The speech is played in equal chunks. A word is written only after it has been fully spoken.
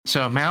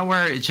So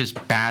malware is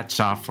just bad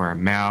software,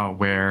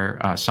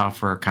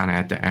 software kind of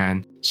at the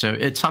end. So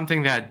it's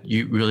something that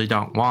you really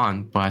don't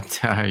want, but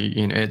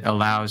it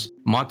allows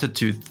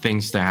multitude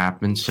things to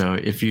happen. So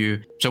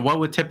what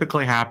would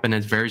typically happen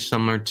is very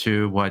similar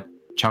to what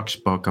Chuck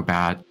spoke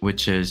about,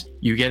 which is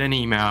you get an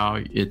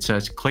email, it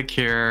says click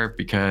here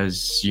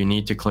because you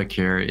need to click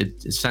here.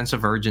 It's a sense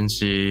of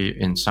urgency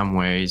in some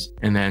ways.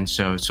 And then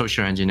so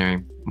social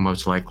engineering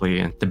most likely,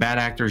 and the bad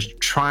actors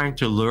trying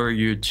to lure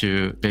you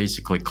to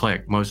basically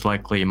click. Most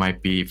likely it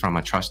might be from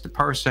a trusted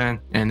person.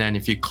 And then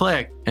if you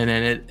click, and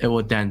then it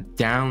will then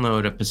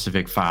download a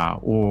specific file,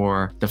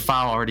 or the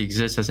file already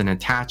exists as an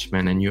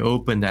attachment and you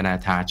open that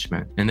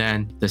attachment. And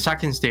then the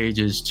second stage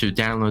is to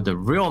download the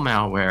real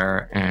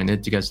malware, and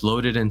it gets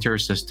loaded into your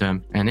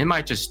system, and it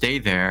might just stay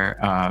there,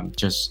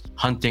 just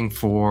hunting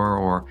for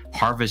or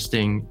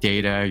harvesting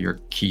data, your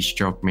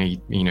keystroke,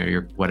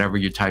 your whatever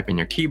you type in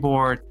your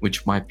keyboard,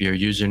 which might be your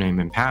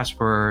username and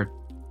password.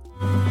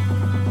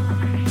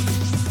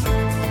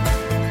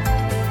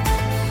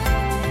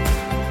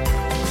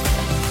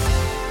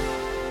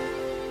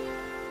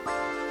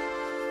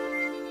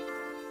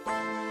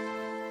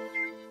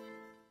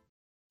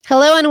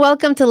 Hello and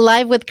welcome to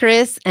Live with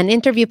Chris, an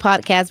interview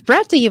podcast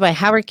brought to you by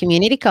Howard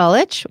Community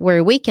College,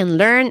 where we can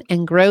learn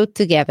and grow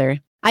together.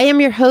 I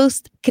am your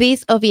host,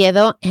 Chris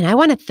Oviedo, and I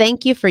want to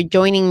thank you for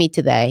joining me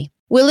today.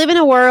 We live in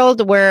a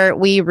world where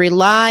we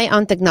rely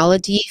on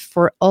technology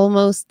for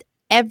almost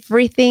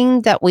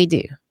everything that we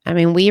do. I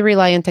mean, we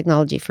rely on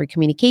technology for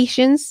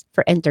communications,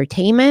 for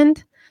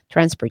entertainment,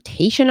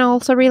 transportation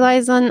also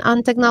relies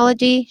on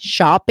technology,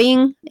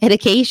 shopping,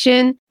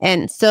 education,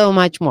 and so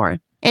much more.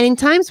 And in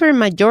times where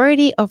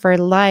majority of our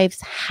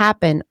lives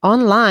happen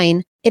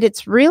online,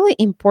 it's really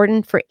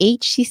important for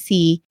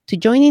HCC to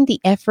join in the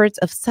efforts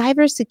of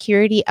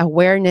Cybersecurity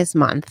Awareness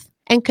Month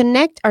and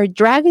connect our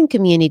Dragon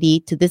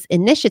community to this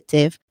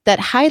initiative that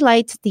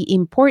highlights the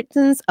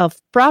importance of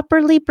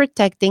properly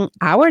protecting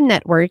our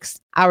networks,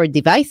 our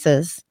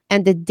devices,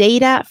 and the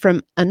data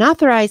from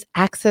unauthorized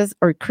access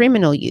or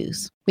criminal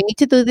use. We need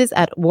to do this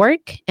at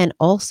work and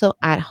also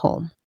at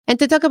home. And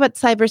to talk about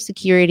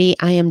cybersecurity,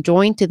 I am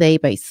joined today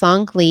by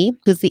Song Lee,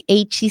 who's the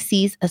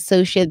HCC's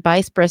Associate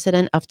Vice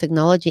President of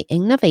Technology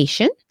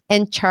Innovation,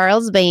 and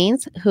Charles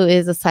Baines, who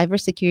is a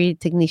cybersecurity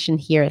technician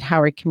here at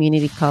Howard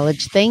Community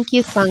College. Thank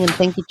you, Song, and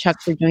thank you, Chuck,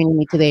 for joining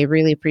me today.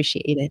 Really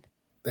appreciate it.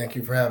 Thank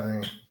you for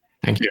having me.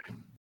 Thank you.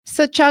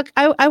 So, Chuck,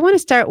 I want to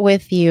start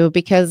with you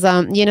because,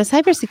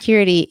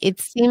 cybersecurity, it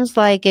seems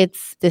like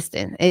it's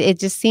distant. It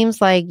just seems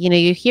like,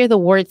 you hear the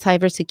word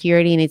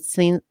cybersecurity and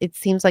it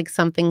seems like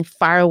something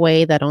far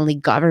away that only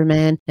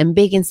government and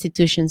big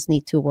institutions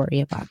need to worry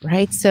about,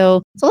 right?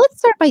 So let's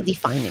start by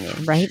defining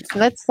it, right? So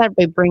let's start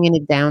by bringing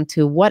it down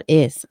to what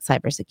is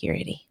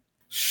cybersecurity?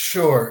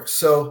 Sure.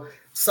 So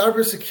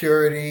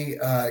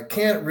cybersecurity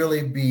can't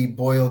really be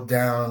boiled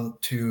down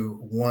to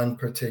one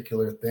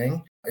particular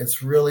thing.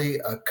 It's really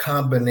a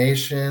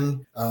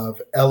combination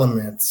of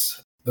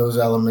elements, those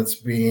elements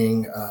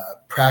being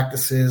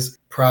practices,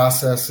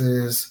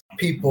 processes,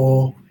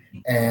 people,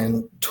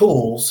 and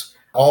tools,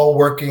 all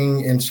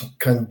working in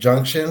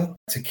conjunction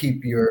to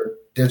keep your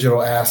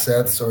digital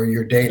assets or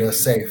your data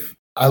safe.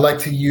 I like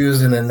to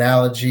use an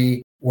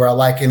analogy where I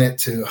liken it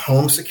to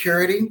home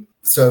security.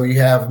 So you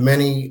have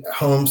many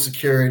home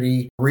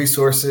security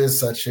resources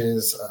such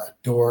as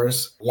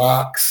doors,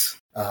 locks.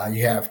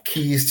 You have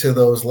keys to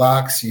those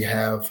locks. You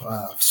have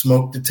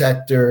smoke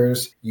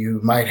detectors. You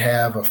might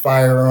have a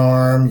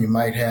firearm. You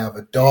might have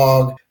a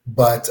dog.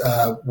 But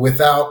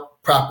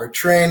without proper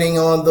training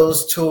on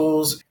those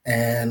tools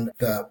and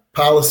the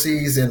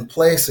policies in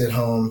place at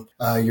home,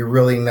 you're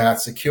really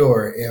not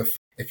secure.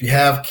 If you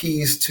have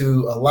keys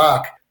to a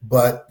lock,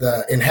 but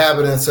the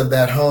inhabitants of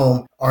that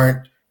home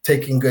aren't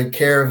taking good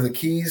care of the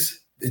keys,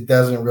 it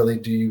doesn't really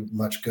do you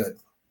much good.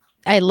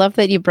 I love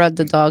that you brought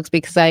the dogs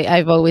because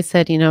I've always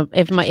said,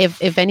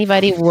 if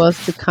anybody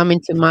was to come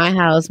into my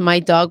house, my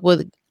dog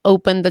would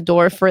open the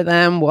door for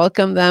them,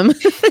 welcome them,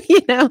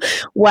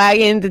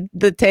 wagging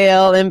the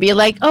tail and be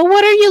like, oh,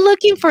 what are you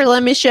looking for?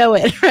 Let me show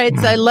it, right?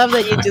 So I love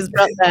that you just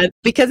brought that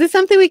because it's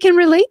something we can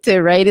relate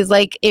to, right? It's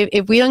like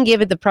if we don't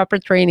give it the proper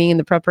training and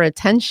the proper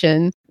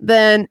attention,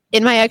 then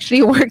it might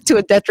actually work to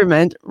a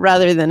detriment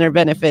rather than our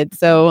benefit.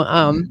 So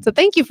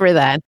thank you for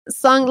that.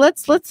 Song,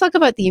 let's talk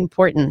about the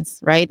importance,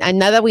 right? And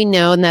now that we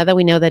know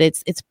that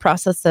it's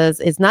processes,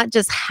 it's not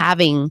just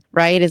having,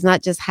 right? It's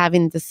not just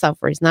having the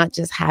software, it's not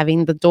just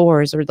having the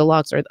doors or the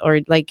locks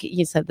or like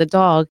you said, the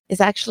dog.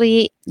 It's actually,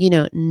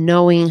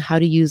 knowing how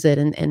to use it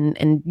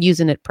and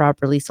using it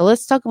properly. So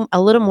let's talk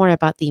a little more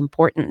about the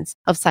importance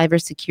of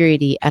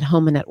cybersecurity at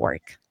home and at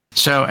work.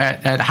 So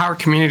at Howard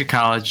Community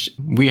College,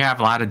 we have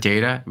a lot of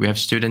data. We have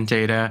student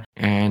data.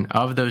 And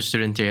of those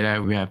student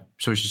data, we have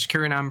social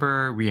security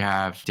number, we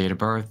have date of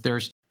birth.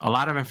 There's a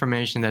lot of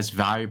information that's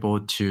valuable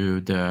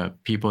to the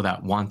people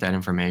that want that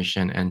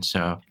information. And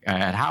so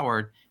at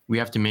Howard, we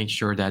have to make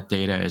sure that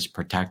data is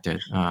protected,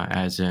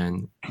 as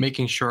in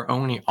making sure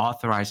only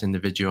authorized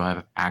individuals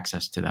have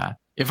access to that.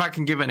 If I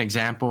can give an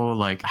example,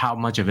 like how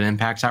much of an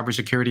impact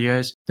cybersecurity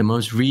is, the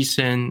most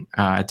recent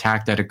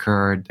attack that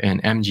occurred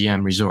in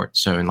MGM Resort.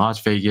 So in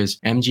Las Vegas,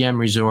 MGM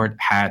Resort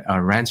had a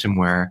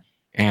ransomware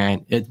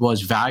and it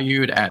was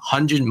valued at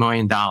 $100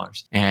 million.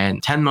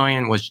 And $10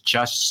 million was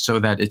just so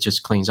that it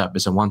just cleans up.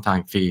 It's a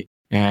one-time fee.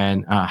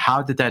 And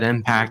how did that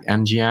impact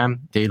MGM?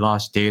 They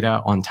lost data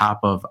on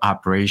top of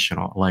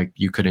operational, like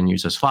you couldn't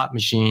use the slot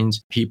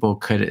machines. People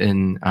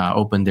couldn't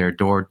open their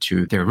door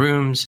to their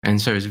rooms.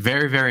 And so it's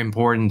very, very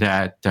important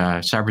that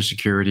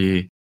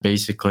cybersecurity,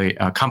 basically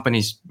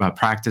companies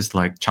practice,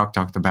 like Chuck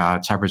talked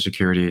about,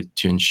 cybersecurity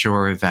to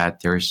ensure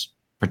that there's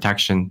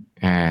protection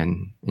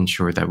and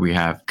ensure that we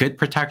have good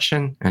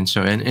protection. And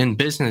so in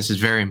business is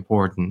very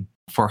important.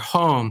 For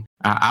home,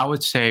 I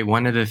would say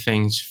one of the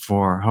things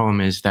for home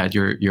is that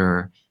you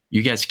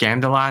get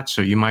scammed a lot.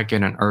 So you might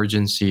get an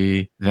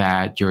urgency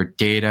that your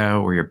data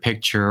or your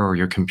picture or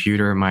your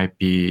computer might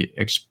be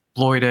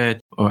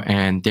exploited,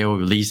 and they will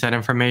release that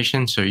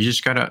information. So you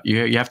just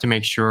you have to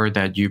make sure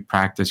that you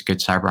practice good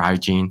cyber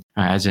hygiene,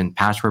 as in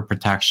password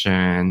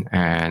protection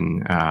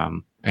and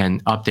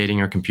updating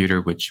your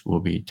computer, which we'll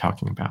be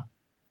talking about.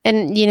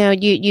 And,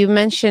 you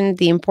mentioned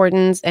the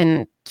importance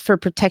and for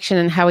protection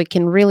and how it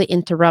can really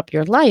interrupt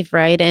your life,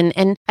 right?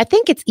 And I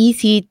think it's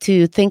easy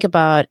to think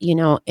about,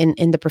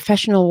 in the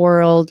professional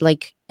world,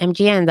 like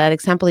MGN, that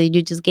example that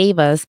you just gave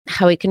us,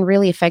 how it can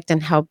really affect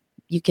and how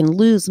you can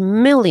lose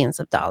millions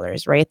of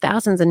dollars, right?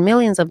 Thousands and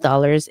millions of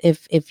dollars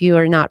if you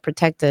are not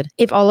protected,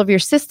 if all of your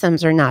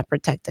systems are not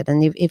protected,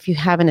 and if you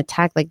have an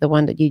attack like the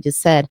one that you just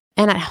said.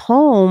 And at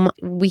home,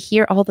 we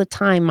hear all the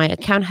time, my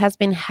account has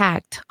been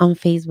hacked on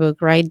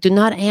Facebook, right? Do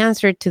not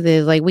answer to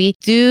this. Like, we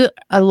do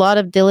a lot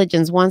of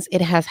diligence once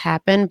it has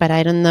happened, but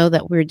I don't know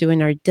that we're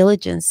doing our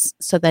diligence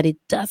so that it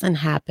doesn't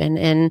happen.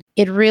 And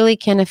it really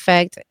can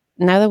affect,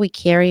 now that we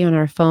carry on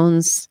our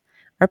phones,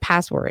 our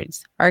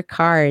passwords, our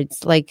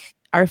cards, like,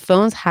 our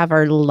phones have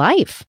our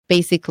life,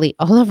 basically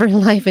all of our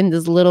life in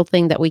this little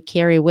thing that we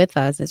carry with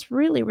us. It's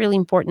really, really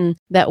important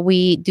that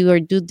we do our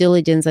due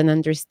diligence and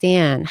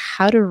understand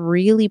how to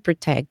really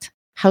protect,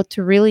 how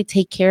to really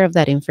take care of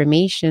that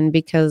information,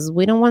 because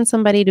we don't want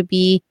somebody to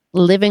be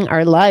living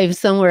our lives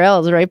somewhere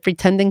else, right?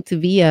 Pretending to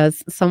be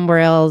us somewhere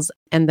else.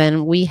 And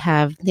then we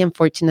have the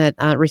unfortunate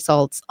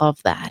results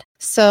of that.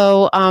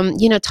 So,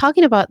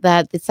 talking about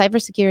that, the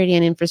Cybersecurity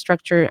and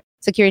Infrastructure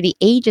Security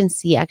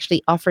Agency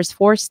actually offers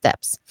 4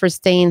 steps for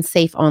staying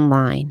safe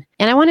online.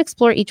 And I want to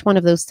explore each one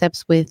of those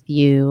steps with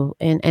you.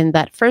 And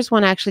that first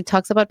one actually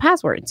talks about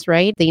passwords,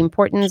 right? The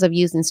importance of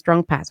using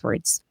strong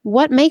passwords.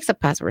 What makes a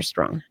password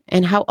strong?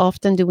 And how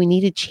often do we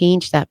need to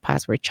change that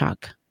password,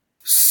 Chuck?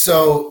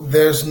 So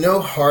there's no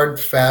hard,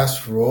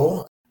 fast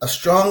rule. A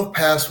strong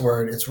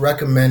password, it's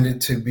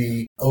recommended to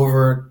be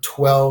over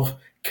 12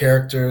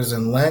 characters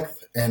in length.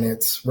 And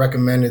it's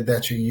recommended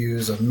that you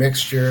use a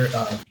mixture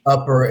of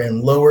upper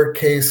and lower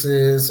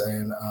cases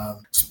and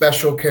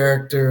special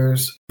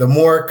characters. The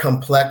more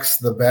complex,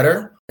 the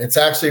better. It's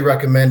actually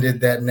recommended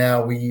that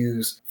now we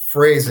use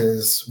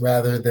phrases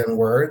rather than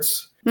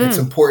words. It's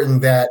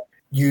important that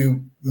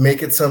you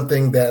make it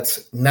something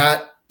that's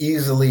not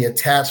easily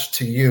attached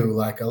to you.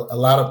 Like a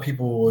lot of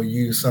people will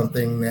use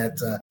something that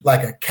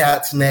like a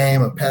cat's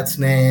name, a pet's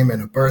name,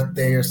 and a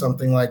birthday or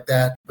something like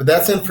that. But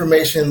that's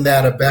information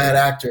that a bad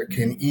actor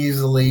can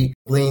easily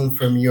glean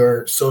from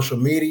your social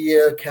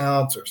media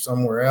accounts or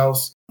somewhere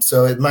else.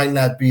 So it might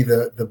not be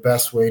the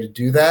best way to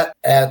do that.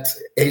 At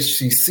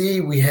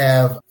HCC, we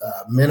have a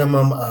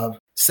minimum of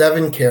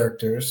 7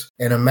 characters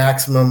and a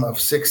maximum of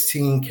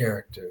 16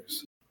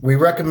 characters. We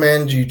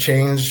recommend you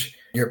change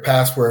your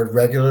password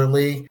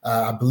regularly.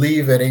 I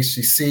believe at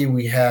HCC,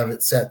 we have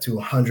it set to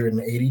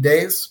 180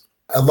 days.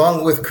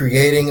 Along with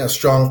creating a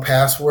strong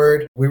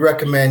password, we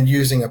recommend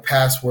using a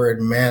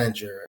password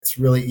manager. It's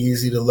really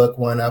easy to look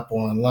one up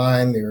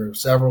online. There are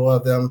several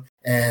of them.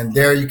 And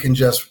there you can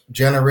just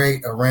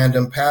generate a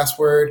random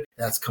password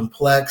that's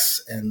complex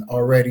and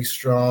already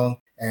strong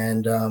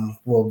and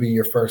will be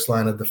your first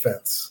line of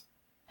defense.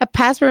 A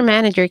password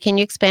manager, can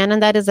you expand on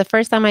that? Is the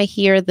first time I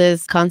hear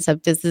this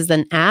concept. This is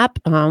an app.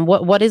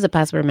 What is a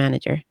password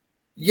manager?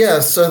 Yeah,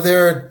 so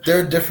there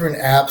are different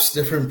apps,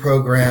 different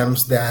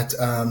programs that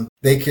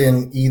they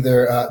can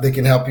either they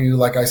can help you,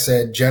 like I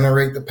said,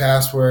 generate the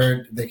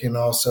password. They can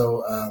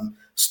also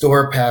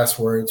store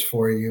passwords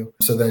for you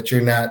so that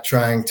you're not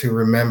trying to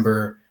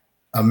remember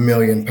a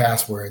million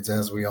passwords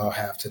as we all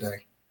have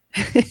today.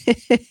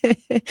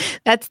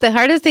 That's the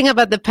hardest thing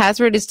about the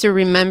password, is to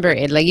remember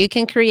it. Like, you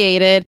can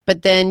create it,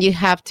 but then you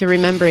have to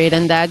remember it.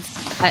 And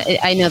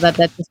I know that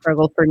that's a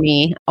struggle for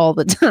me all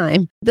the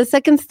time. The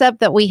second step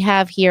that we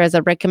have here as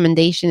a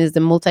recommendation is the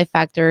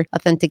multi-factor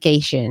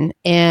authentication.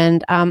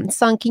 And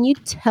Son, can you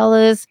tell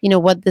us,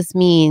 what this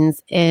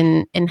means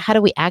and how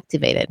do we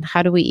activate it?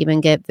 How do we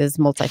even get this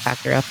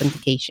multi-factor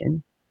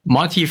authentication?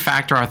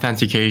 Multi-factor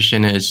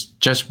authentication is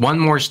just one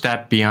more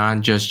step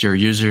beyond just your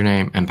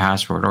username and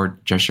password or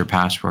just your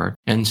password.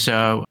 And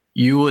so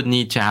you would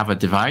need to have a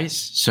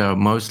device. So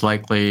most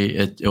likely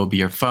it'll be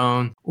your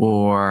phone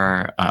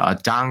or a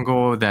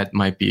dongle that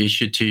might be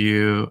issued to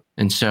you.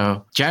 And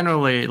so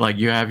generally, like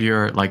you have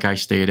your, like I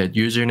stated,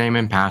 username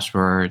and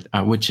password,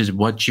 which is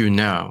what you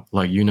know.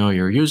 Like you know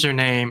your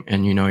username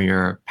and you know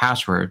your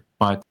password.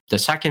 But the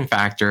second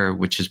factor,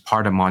 which is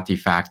part of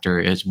multi-factor,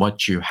 is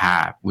what you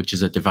have, which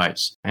is a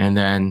device. And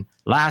then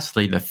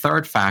lastly, the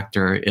third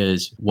factor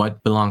is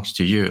what belongs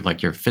to you,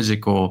 like your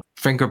physical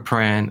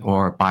fingerprint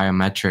or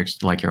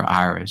biometrics, like your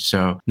iris.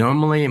 So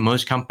normally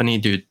most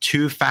companies do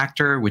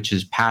two-factor, which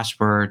is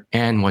password,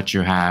 and what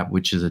you have,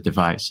 which is a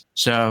device.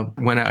 So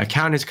when an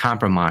account is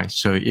compromised,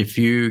 so if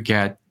you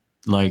get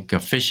like a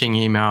phishing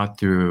email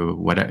through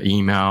whatever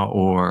email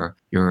or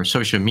your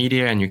social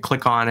media and you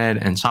click on it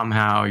and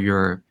somehow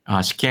you're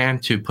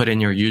scammed to put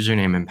in your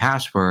username and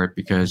password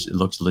because it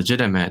looks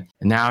legitimate.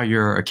 And now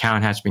your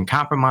account has been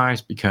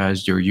compromised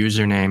because your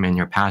username and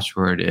your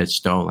password is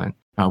stolen.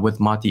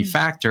 With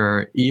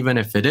multi-factor, even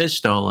if it is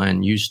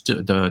stolen,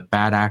 the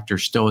bad actor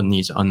still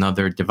needs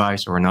another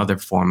device or another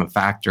form of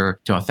factor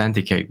to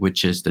authenticate,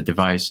 which is the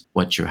device,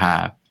 what you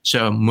have.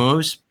 So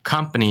most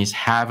companies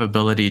have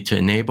ability to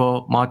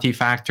enable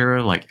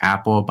multi-factor, like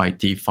Apple by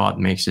default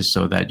makes it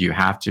so that you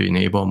have to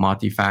enable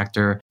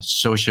multi-factor.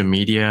 Social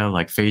media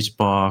like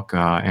Facebook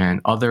and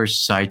other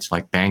sites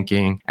like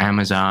banking,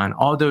 Amazon,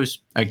 all those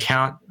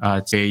account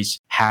base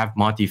have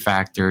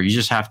multi-factor. You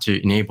just have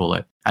to enable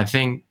it. I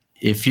think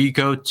if you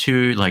go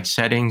to like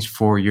settings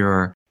for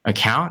your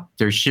account,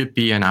 there should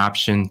be an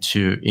option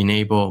to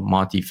enable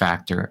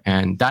multi-factor.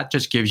 And that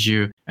just gives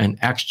you an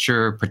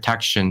extra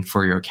protection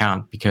for your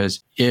account,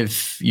 because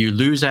if you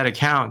lose that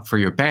account for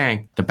your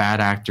bank, the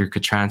bad actor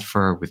could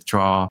transfer,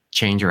 withdraw,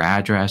 change your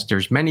address.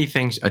 There's many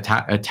things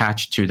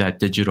attached to that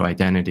digital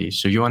identity.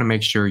 So you want to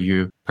make sure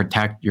you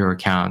protect your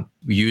account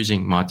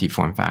using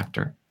multi-form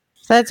factor.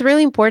 So that's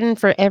really important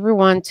for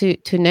everyone to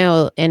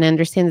know and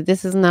understand that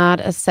this is not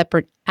a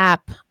separate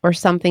app or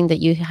something that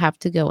you have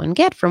to go and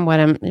get. From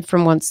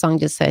what Song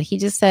just said, he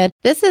just said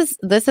this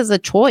is a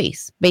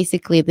choice.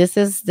 Basically, this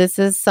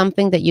is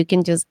something that you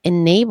can just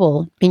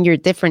enable in your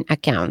different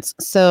accounts.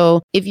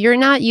 So if you're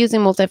not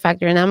using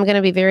multi-factor, and I'm going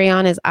to be very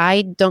honest,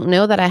 I don't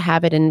know that I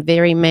have it in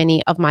very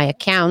many of my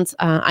accounts.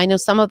 I know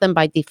some of them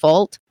by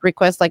default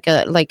request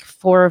like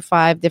 4 or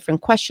 5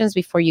 different questions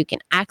before you can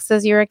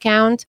access your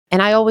account.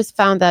 And I always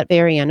found that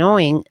very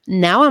annoying.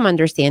 Now I'm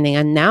understanding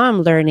and now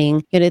I'm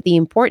learning the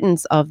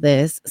importance of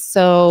this.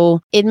 So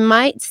it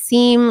might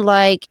seem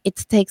like it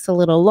takes a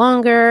little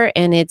longer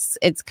and it's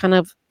kind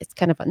of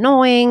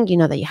annoying,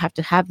 that you have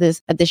to have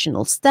this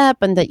additional step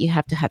and that you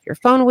have to have your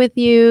phone with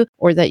you,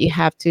 or that you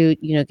have to,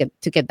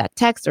 get that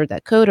text or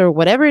that code or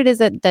whatever it is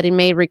that it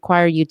may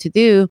require you to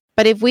do.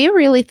 But if we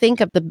really think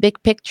of the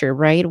big picture,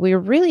 right, we're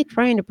really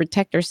trying to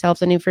protect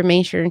ourselves and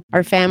information,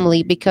 our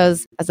family,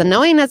 because as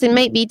annoying as it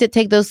may be to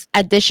take those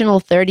additional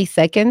 30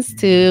 seconds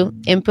to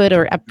input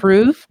or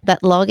approve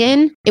that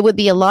login, it would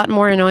be a lot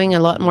more annoying, a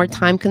lot more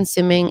time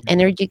consuming,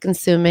 energy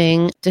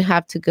consuming to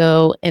have to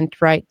go and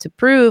try to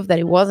prove that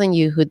it wasn't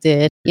you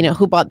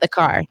who bought the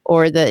car,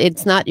 or that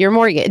it's not your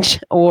mortgage,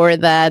 or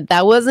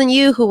that wasn't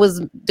you who was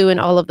doing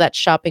all of that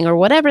shopping, or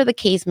whatever the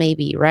case may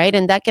be, right?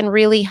 And that can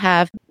really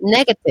have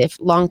negative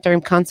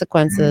long-term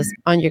consequences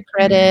on your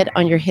credit,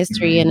 on your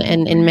history, and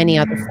in many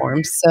other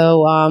forms.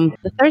 So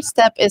the third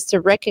step is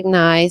to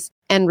recognize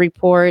and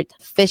report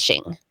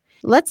phishing.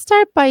 Let's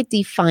start by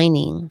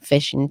defining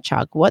phishing,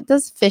 Chuck. What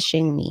does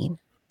phishing mean?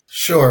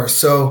 Sure.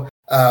 So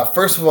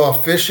first of all,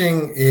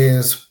 phishing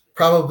is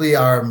probably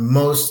our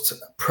most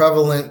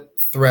prevalent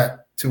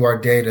threat to our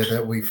data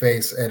that we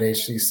face at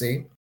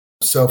HCC.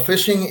 So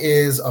phishing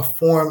is a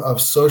form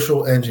of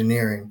social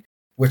engineering,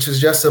 which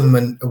is just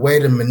a way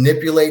to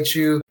manipulate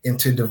you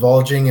into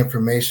divulging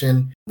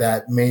information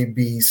that may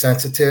be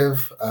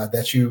sensitive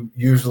that you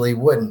usually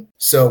wouldn't.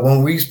 So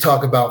when we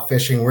talk about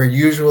phishing, we're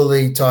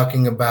usually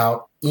talking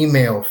about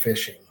email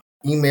phishing,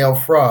 email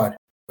fraud.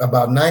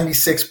 About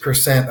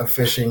 96% of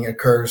phishing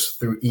occurs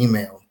through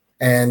email.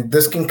 And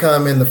this can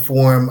come in the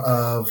form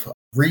of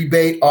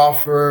rebate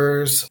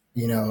offers,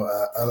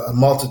 a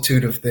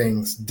multitude of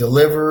things,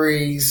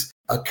 deliveries,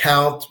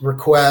 account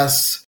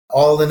requests,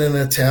 all in an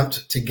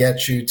attempt to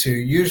get you to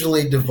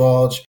usually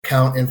divulge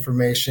account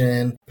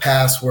information,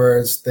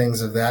 passwords,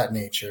 things of that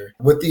nature,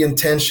 with the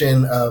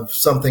intention of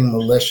something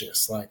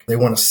malicious. Like they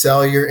want to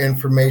sell your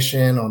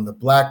information on the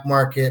black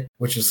market,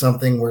 which is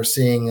something we're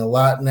seeing a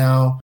lot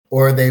now,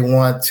 or they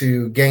want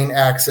to gain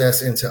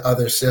access into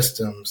other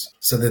systems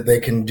so that they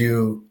can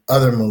do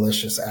other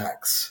malicious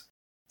acts.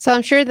 So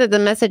I'm sure that the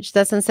message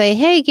doesn't say,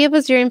 hey, give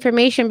us your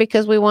information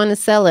because we want to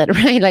sell it,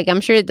 right? Like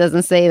I'm sure it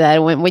doesn't say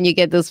that when you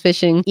get those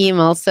phishing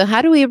emails. So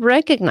how do we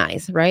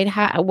recognize, right?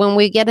 When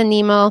we get an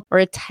email or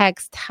a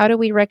text, how do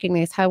we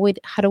recognize? How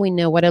do we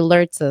know what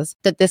alerts us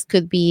that this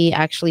could be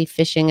actually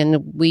phishing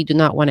and we do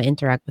not want to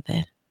interact with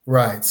it?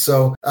 Right.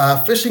 So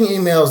phishing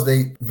emails,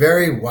 they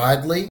vary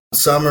widely.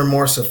 Some are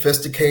more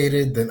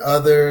sophisticated than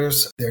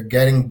others. They're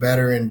getting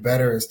better and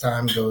better as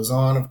time goes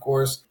on, of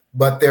course.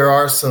 But there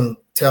are some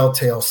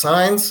telltale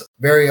signs.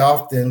 Very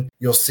often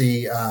you'll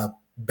see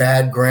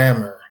bad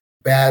grammar,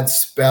 bad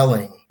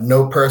spelling,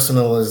 no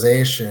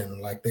personalization,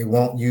 like they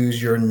won't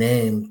use your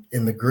name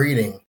in the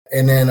greeting.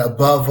 And then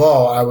above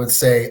all, I would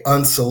say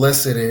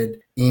unsolicited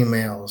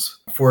emails.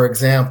 For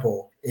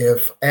example,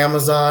 if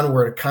Amazon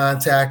were to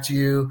contact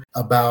you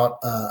about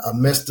a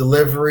missed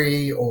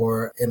delivery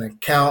or an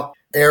account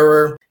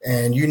error,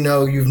 and you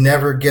know you've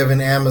never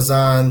given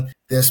Amazon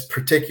this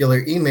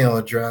particular email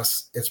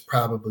address, it's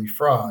probably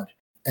fraud.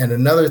 And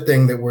another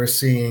thing that we're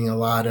seeing a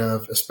lot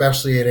of,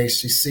 especially at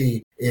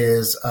HCC,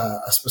 is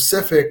a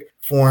specific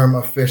form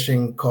of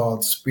phishing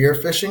called spear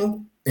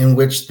phishing, in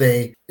which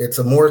it's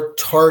a more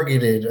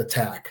targeted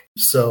attack.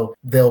 So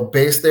they'll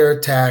base their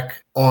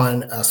attack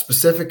on a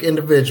specific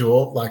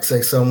individual, like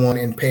say someone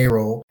in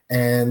payroll,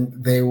 and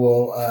they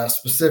will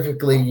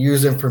specifically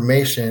use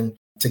information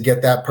to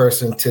get that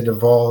person to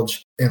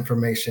divulge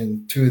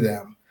information to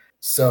them.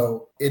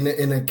 So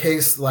in a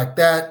case like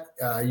that,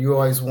 you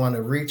always want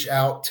to reach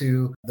out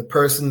to the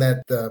person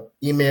that the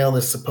email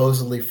is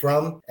supposedly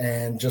from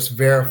and just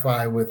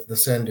verify with the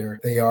sender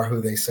they are who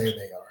they say they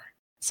are.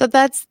 So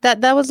that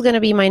was going to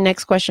be my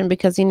next question,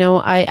 because,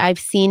 I've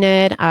seen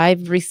it.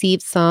 I've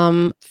received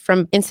some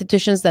from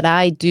institutions that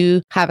I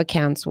do have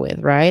accounts with,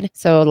 right?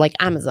 So like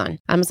Amazon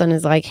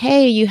is like,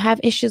 hey, we have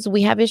issues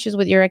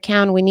with your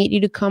account. We need you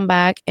to come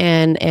back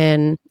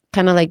and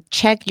kind of like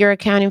check your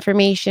account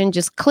information.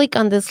 Just click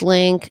on this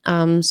link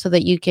so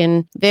that you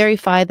can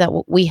verify that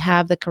we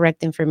have the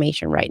correct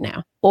information right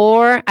now.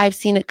 Or I've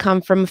seen it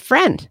come from a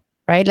friend,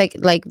 right?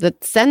 Like the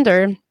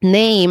sender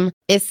name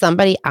is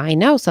somebody I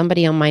know,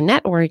 somebody on my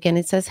network, and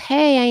it says,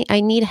 hey, I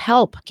need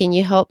help. Can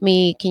you help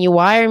me? Can you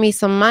wire me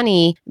some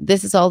money?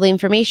 This is all the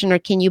information. Or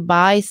can you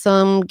buy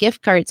some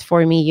gift cards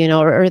for me,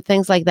 or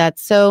things like that.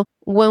 So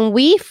when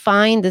we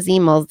find these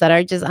emails that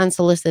are just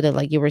unsolicited,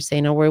 like you were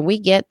saying, or where we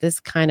get this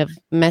kind of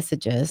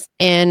messages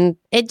and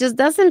it just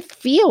doesn't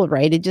feel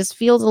right, it just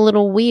feels a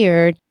little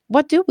weird,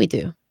 what do we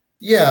do?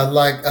 Yeah,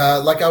 like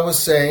I was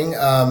saying,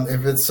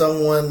 if it's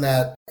someone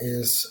that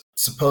is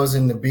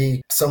supposing to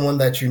be someone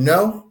that you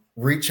know,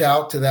 reach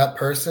out to that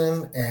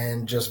person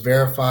and just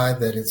verify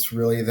that it's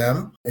really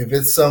them. If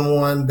it's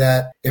not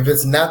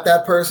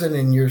that person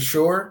and you're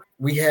sure,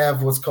 we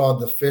have what's called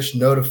the fish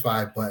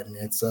notify button.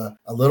 It's a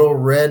little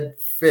red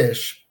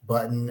fish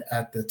button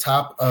at the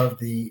top of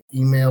the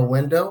email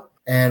window,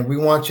 and we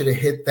want you to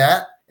hit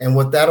that. And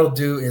what that'll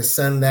do is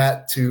send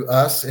that to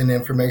us in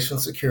information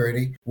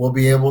security. We'll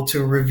be able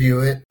to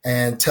review it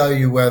and tell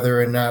you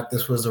whether or not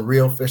this was a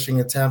real phishing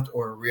attempt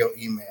or a real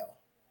email.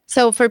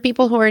 So for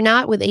people who are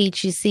not with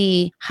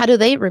HCC, how do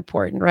they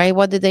report, right?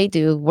 What do they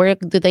do? Where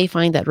do they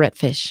find that red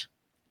fish?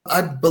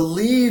 I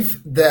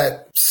believe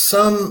that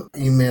some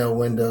email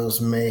windows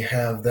may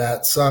have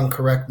that. Some,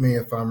 correct me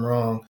if I'm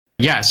wrong.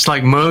 Yes,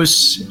 like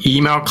most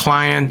email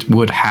client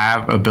would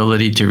have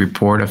ability to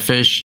report a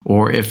phish,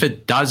 or if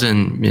it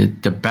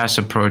doesn't, the best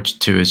approach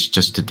to is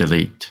just to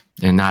delete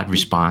and not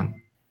respond.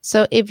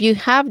 So if you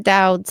have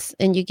doubts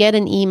and you get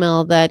an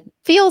email that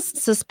feels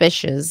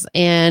suspicious,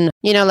 and,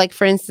 like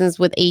for instance,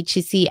 with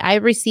HCC, I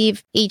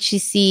receive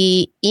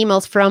HCC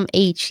emails from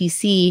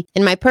HCC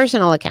in my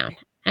personal account.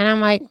 And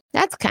I'm like,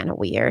 that's kind of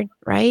weird,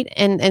 right?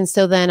 And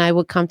so then I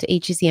would come to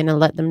HCC and I'll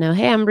let them know,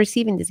 hey, I'm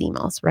receiving these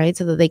emails, right?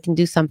 So that they can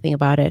do something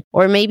about it.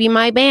 Or maybe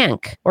my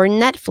bank or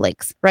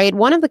Netflix, right?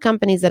 One of the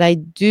companies that I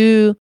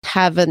do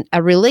have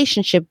a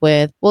relationship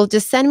with will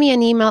just send me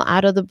an email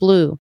out of the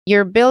blue.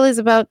 Your bill is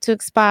about to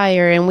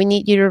expire and we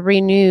need you to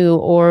renew,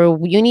 or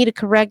you need to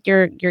correct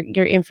your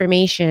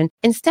information.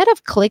 Instead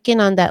of clicking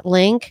on that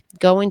link,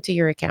 go into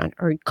your account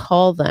or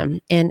call them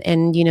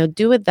and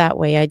do it that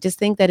way. I just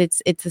think that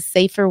it's a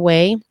safer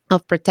way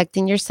of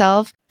protecting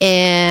yourself.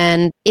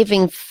 And if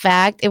in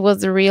fact it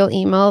was a real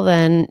email,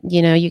 then,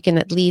 you can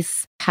at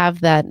least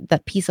have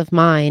that peace of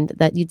mind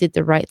that you did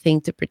the right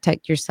thing to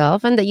protect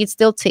yourself and that you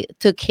still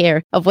took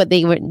care of what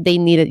they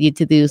needed you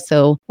to do.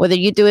 So whether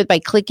you do it by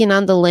clicking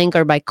on the link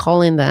or by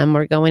calling them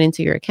or going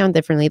into your account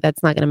differently,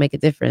 that's not going to make a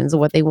difference.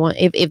 What they want,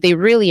 if they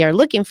really are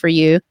looking for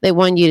you, they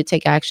want you to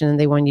take action and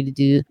they want you to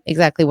do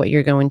exactly what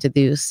you're going to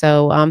do.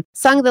 So,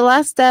 Sung, the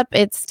last step,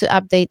 it's to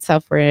update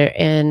software,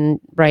 and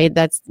right,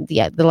 that's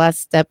the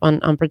last step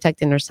on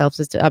protecting ourselves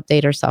is to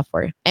update our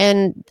software.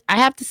 And I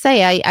have to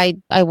say,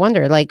 I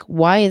wonder, like,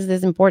 why is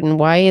this important?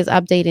 Why is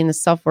updating the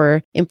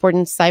software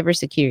important?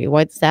 Cybersecurity,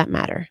 why does that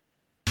matter?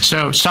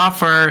 So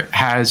software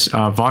has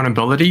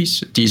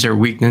vulnerabilities. These are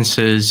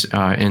weaknesses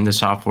in the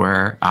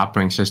software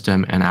operating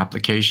system and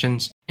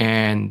applications.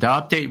 And the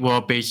update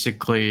will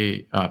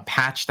basically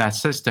patch that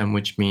system,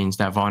 which means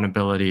that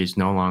vulnerability is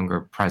no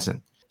longer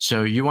present.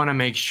 So you want to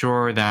make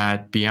sure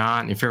that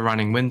beyond, if you're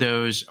running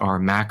Windows or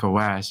Mac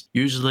OS,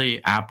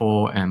 usually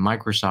Apple and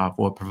Microsoft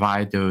will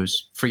provide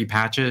those free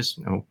patches.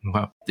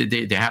 Well,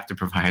 they have to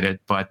provide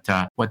it. But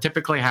what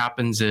typically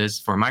happens is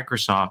for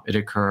Microsoft, it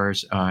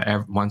occurs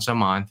once a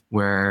month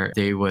where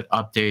they would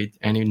update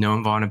any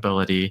known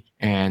vulnerability.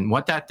 And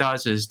what that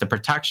does is the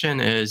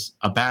protection is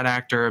a bad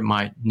actor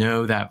might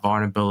know that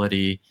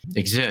vulnerability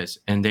exists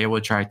and they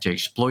will try to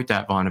exploit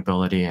that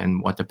vulnerability.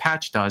 And what the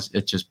patch does,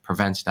 it just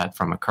prevents that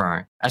from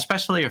occurring,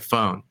 especially a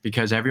phone,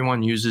 because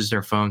everyone uses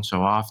their phone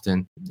so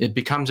often. It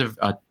becomes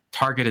a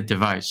targeted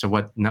device. So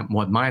what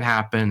might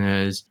happen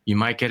is you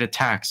might get a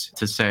text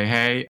to say,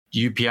 hey,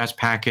 UPS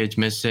package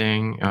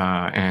missing,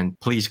 and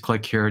please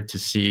click here to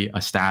see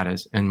a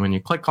status. And when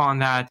you click on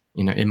that,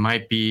 it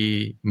might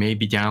be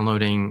maybe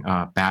downloading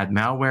bad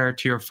malware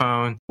to your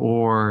phone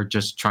or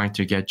just trying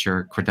to get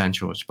your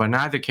credentials. But in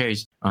either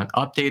case, an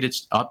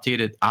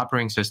updated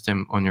operating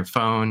system on your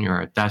phone,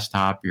 your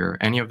desktop, your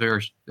any of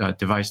their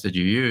device that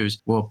you use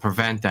will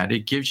prevent that.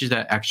 It gives you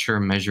that extra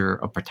measure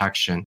of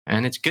protection.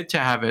 And it's good to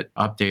have it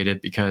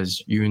updated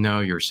because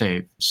you're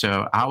safe.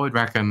 So I would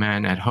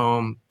recommend at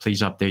home,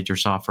 please update your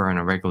software on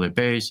a regular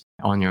basis.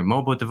 On your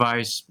mobile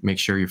device, make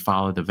sure you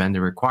follow the vendor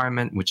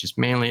requirement, which is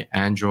mainly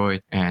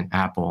Android and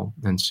Apple.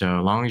 And so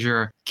as long as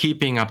you're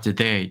keeping up to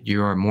date,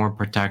 you are more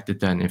protected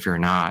than if you're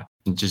not.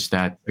 Just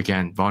that,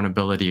 again,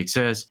 vulnerability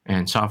exists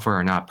and software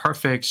are not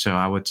perfect. So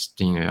I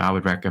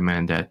would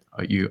recommend that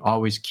you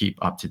always keep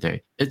up to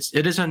date.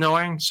 It is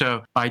annoying.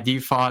 So by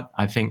default,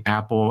 I think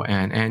Apple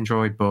and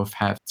Android both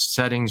have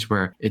settings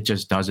where it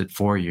just does it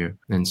for you.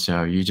 And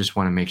so you just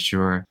want to make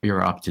sure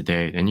you're up to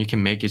date, and you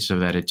can make it so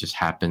that it just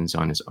happens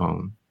on its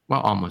own.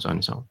 Well, almost on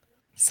its own.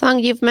 Song,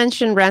 you've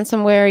mentioned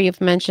ransomware,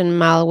 you've mentioned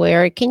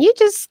malware. Can you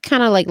just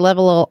kind of like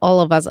level all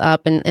of us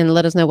up and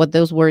let us know what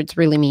those words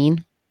really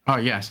mean? Oh,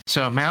 yes.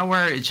 So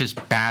malware is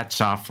just bad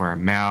software.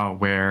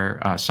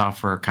 Malware,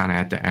 software kind of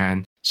at the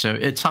end. So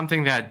it's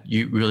something that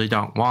you really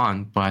don't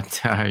want,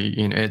 but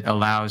it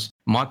allows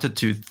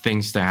multitude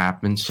things to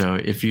happen. So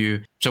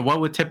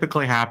what would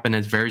typically happen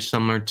is very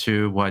similar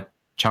to what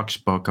Chuck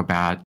spoke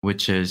about,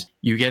 which is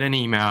you get an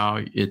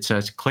email, it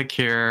says click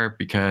here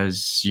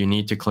because you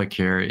need to click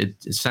here.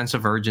 It's a sense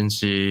of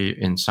urgency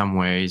in some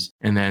ways.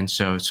 And then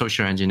so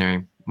social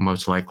engineering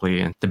most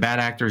likely. And the bad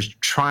actor is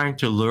trying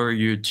to lure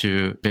you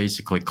to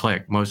basically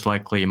click. Most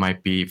likely it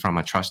might be from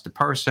a trusted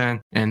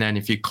person. And then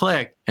if you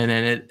click, and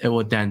then it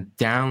will then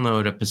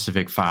download a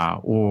specific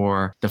file,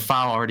 or the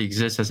file already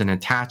exists as an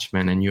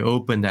attachment and you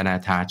open that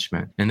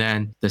attachment. And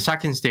then the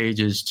second stage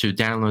is to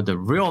download the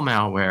real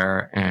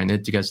malware, and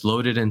it gets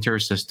loaded into your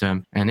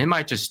system, and it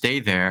might just stay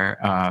there,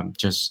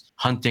 just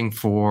hunting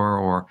for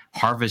or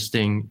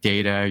harvesting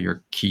data,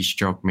 your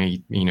keystroke,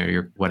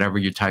 your whatever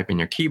you type in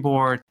your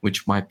keyboard,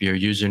 which might be your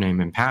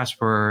username and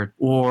password,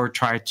 or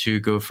try to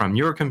go from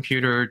your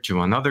computer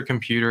to another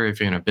computer if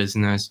you're in a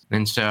business.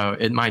 And so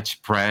it might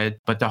spread,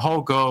 but the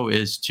whole goal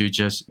is to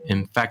just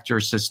infect your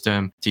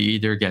system to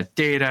either get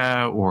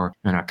data or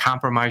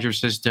compromise your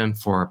system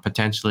for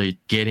potentially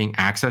getting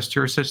access to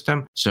your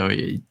system. So,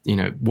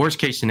 worst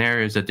case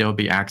scenario is that they'll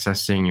be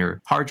accessing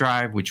your hard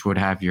drive, which would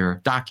have your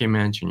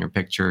documents and your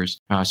pictures.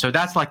 So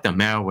that's like the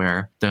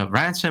malware. The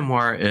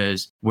ransomware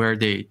is where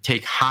they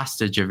take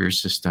hostage of your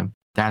system.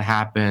 That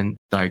happened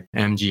like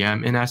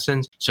MGM in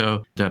essence.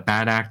 So the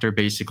bad actor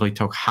basically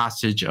took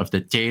hostage of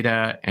the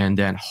data and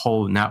then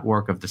whole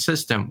network of the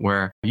system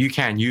where you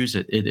can't use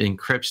it. It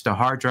encrypts the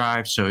hard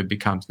drive, so it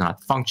becomes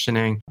not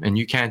functioning, and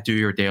you can't do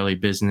your daily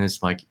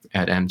business like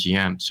at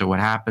MGM. So what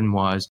happened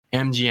was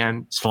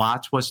MGM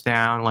slots was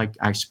down, like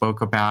I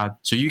spoke about.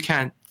 So you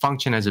can't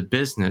function as a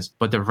business,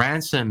 but the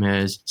ransom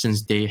is,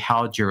 since they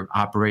held your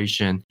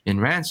operation in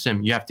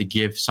ransom, you have to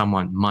give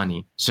someone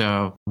money.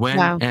 So when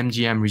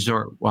MGM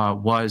Resort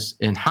was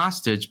in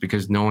hostage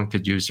because no one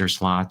could use their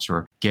slots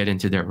or get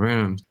into their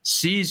rooms,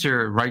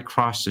 Caesar right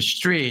across the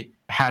street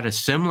had a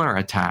similar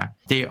attack.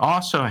 They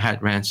also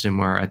had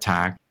ransomware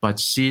attack, but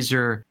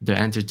Caesar, the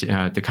entity,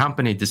 the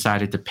company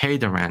decided to pay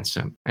the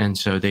ransom. And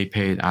so they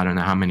paid, I don't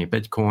know how many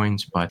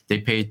Bitcoins, but they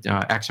paid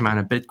X amount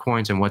of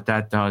Bitcoins. And what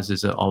that does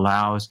is it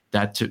allows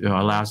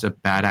a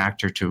bad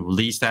actor to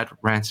release that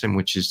ransom,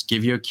 which is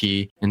give you a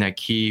key, and that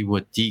key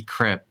would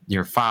decrypt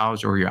your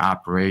files or your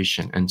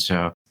operation. And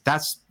so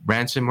that's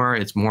ransomware.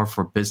 It's more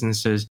for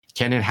businesses.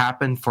 Can it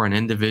happen for an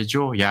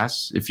individual?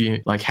 Yes. If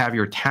you have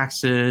your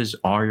taxes,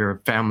 all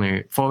your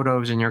family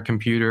photos in your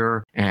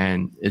computer,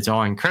 and it's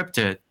all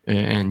encrypted,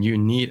 and you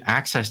need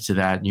access to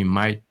that, you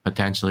might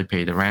potentially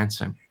pay the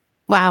ransom.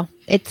 Wow.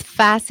 It's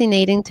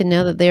fascinating to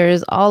know that there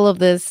is all of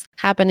this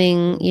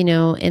happening, in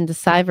the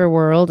cyber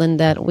world, and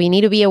that we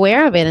need to be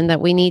aware of it, and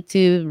that we need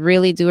to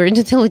really do our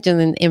due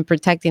diligence in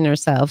protecting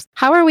ourselves.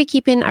 How are we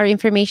keeping our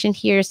information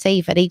here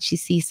safe at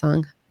HCC,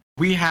 Song?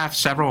 We have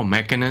several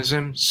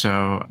mechanisms.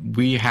 So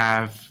we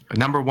have,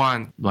 number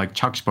one, like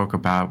Chuck spoke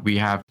about, we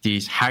have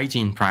these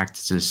hygiene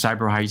practices,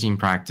 cyber hygiene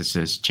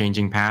practices,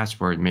 changing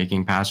password,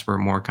 making password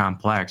more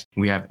complex.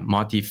 We have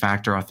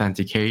multi-factor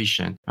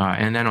authentication.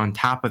 And then on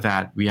top of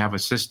that, we have a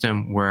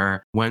system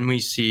where when we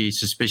see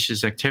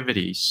suspicious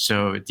activities,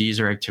 so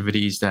these are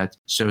activities that,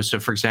 so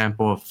for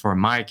example, for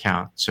my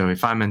account, so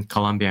if I'm in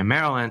Colombia,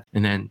 Maryland,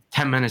 and then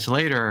 10 minutes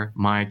later,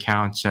 my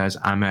account says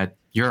I'm at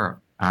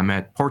Europe, I'm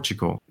at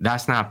Portugal.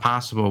 That's not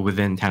possible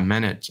within 10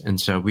 minutes. And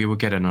so we will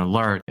get an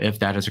alert if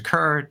that has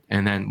occurred.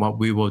 And then what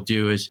we will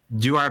do is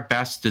do our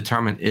best to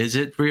determine, is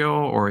it real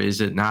or is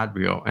it not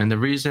real? And the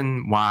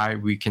reason why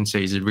we can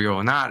say is it real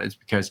or not is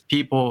because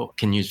people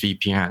can use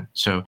VPN.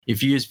 So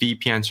if you use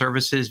VPN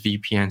services,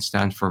 VPN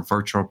stands for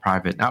virtual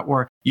private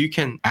network. You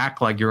can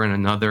act like you're in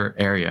another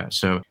area.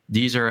 So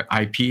these are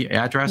IP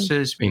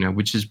addresses,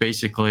 which is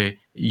basically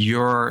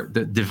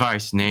the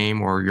device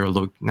name or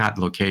your not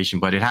location,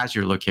 but it has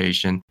your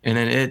location. And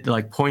then it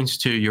like points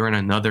to you're in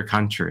another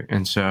country.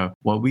 And so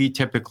what we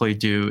typically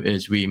do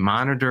is we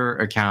monitor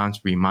accounts,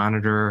 we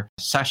monitor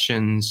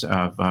sessions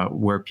of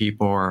where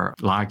people are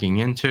logging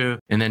into.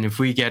 And then if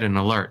we get an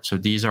alert, so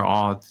these are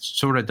all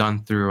sort of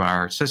done through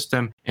our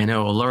system, and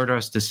it'll alert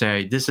us to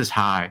say, this is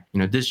high.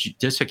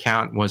 This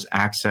account was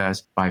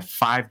accessed by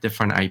 5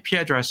 different IP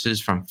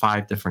addresses from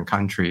 5 different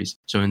countries.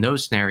 So in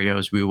those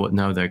scenarios, we would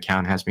know the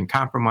account has been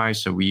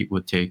compromised. So we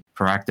would take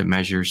proactive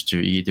measures to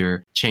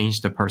either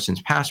change the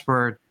person's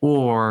password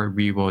or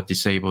we will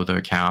disable the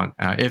account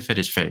if it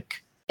is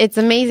fake. It's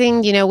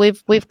amazing.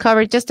 We've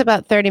covered just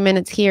about 30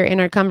 minutes here in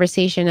our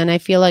conversation, and I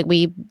feel like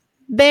we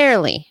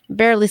barely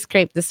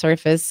scraped the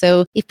surface.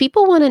 So if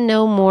people want to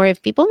know more,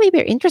 if people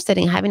maybe are interested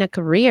in having a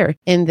career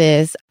in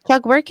this,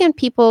 Chuck, where can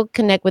people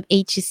connect with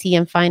HCC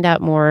and find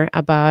out more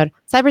about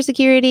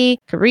cybersecurity,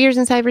 careers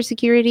in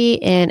cybersecurity,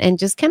 and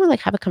just kind of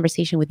like have a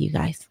conversation with you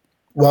guys?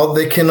 Well,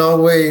 they can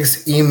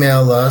always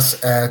email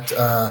us at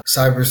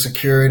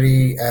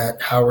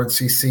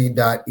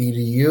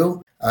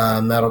cybersecurity@howardcc.edu.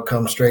 That'll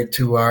come straight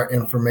to our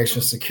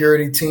information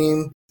security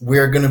team.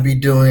 We're going to be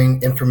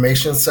doing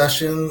information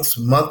sessions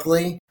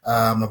monthly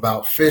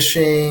about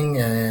phishing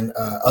and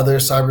other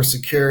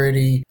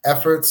cybersecurity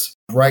efforts.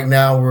 Right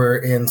now, we're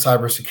in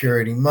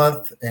Cybersecurity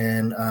Month,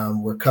 and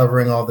we're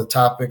covering all the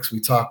topics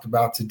we talked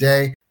about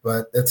today.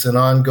 But it's an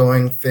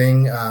ongoing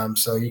thing,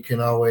 so you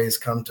can always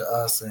come to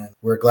us, and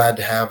we're glad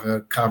to have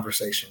a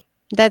conversation.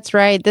 That's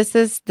right. This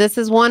is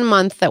 1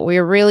 month that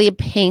we're really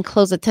paying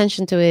close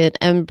attention to it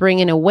and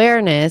bringing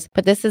awareness,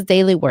 but this is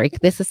daily work.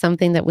 This is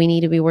something that we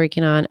need to be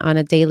working on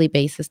a daily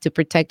basis to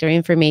protect our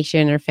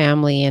information, our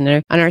family,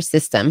 and our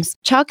systems.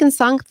 Chuck and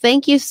Sung,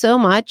 thank you so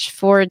much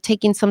for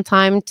taking some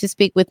time to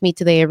speak with me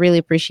today. I really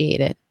appreciate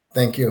it.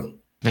 Thank you.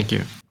 Thank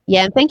you.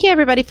 Yeah, and thank you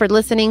everybody for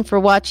listening, for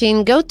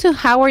watching. Go to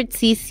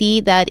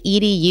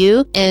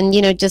howardcc.edu and,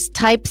 just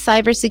type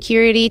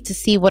cybersecurity to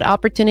see what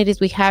opportunities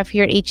we have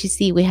here at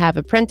HCC. We have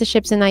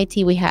apprenticeships in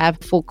IT. We have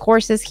full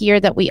courses here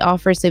that we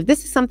offer. So if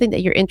this is something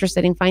that you're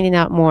interested in finding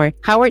out more,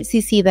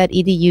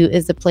 howardcc.edu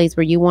is the place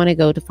where you want to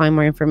go to find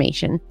more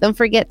information. Don't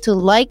forget to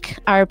like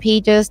our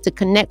pages, to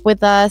connect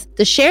with us,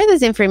 to share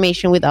this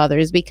information with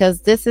others,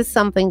 because this is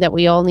something that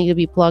we all need to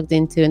be plugged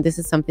into, and this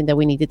is something that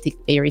we need to take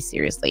very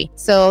seriously.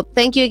 So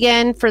thank you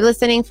again for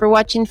listening, for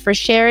watching, for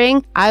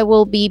sharing. I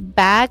will be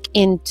back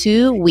in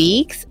 2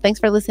 weeks. Thanks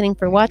for listening,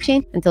 for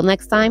watching. Until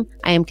next time,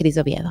 I am Cris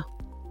Oviedo.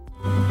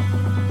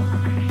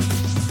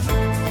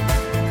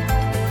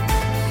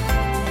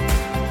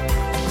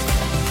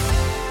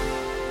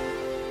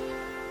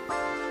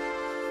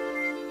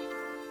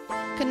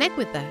 Connect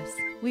with us.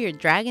 We are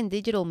Dragon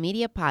Digital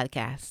Media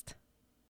Podcast.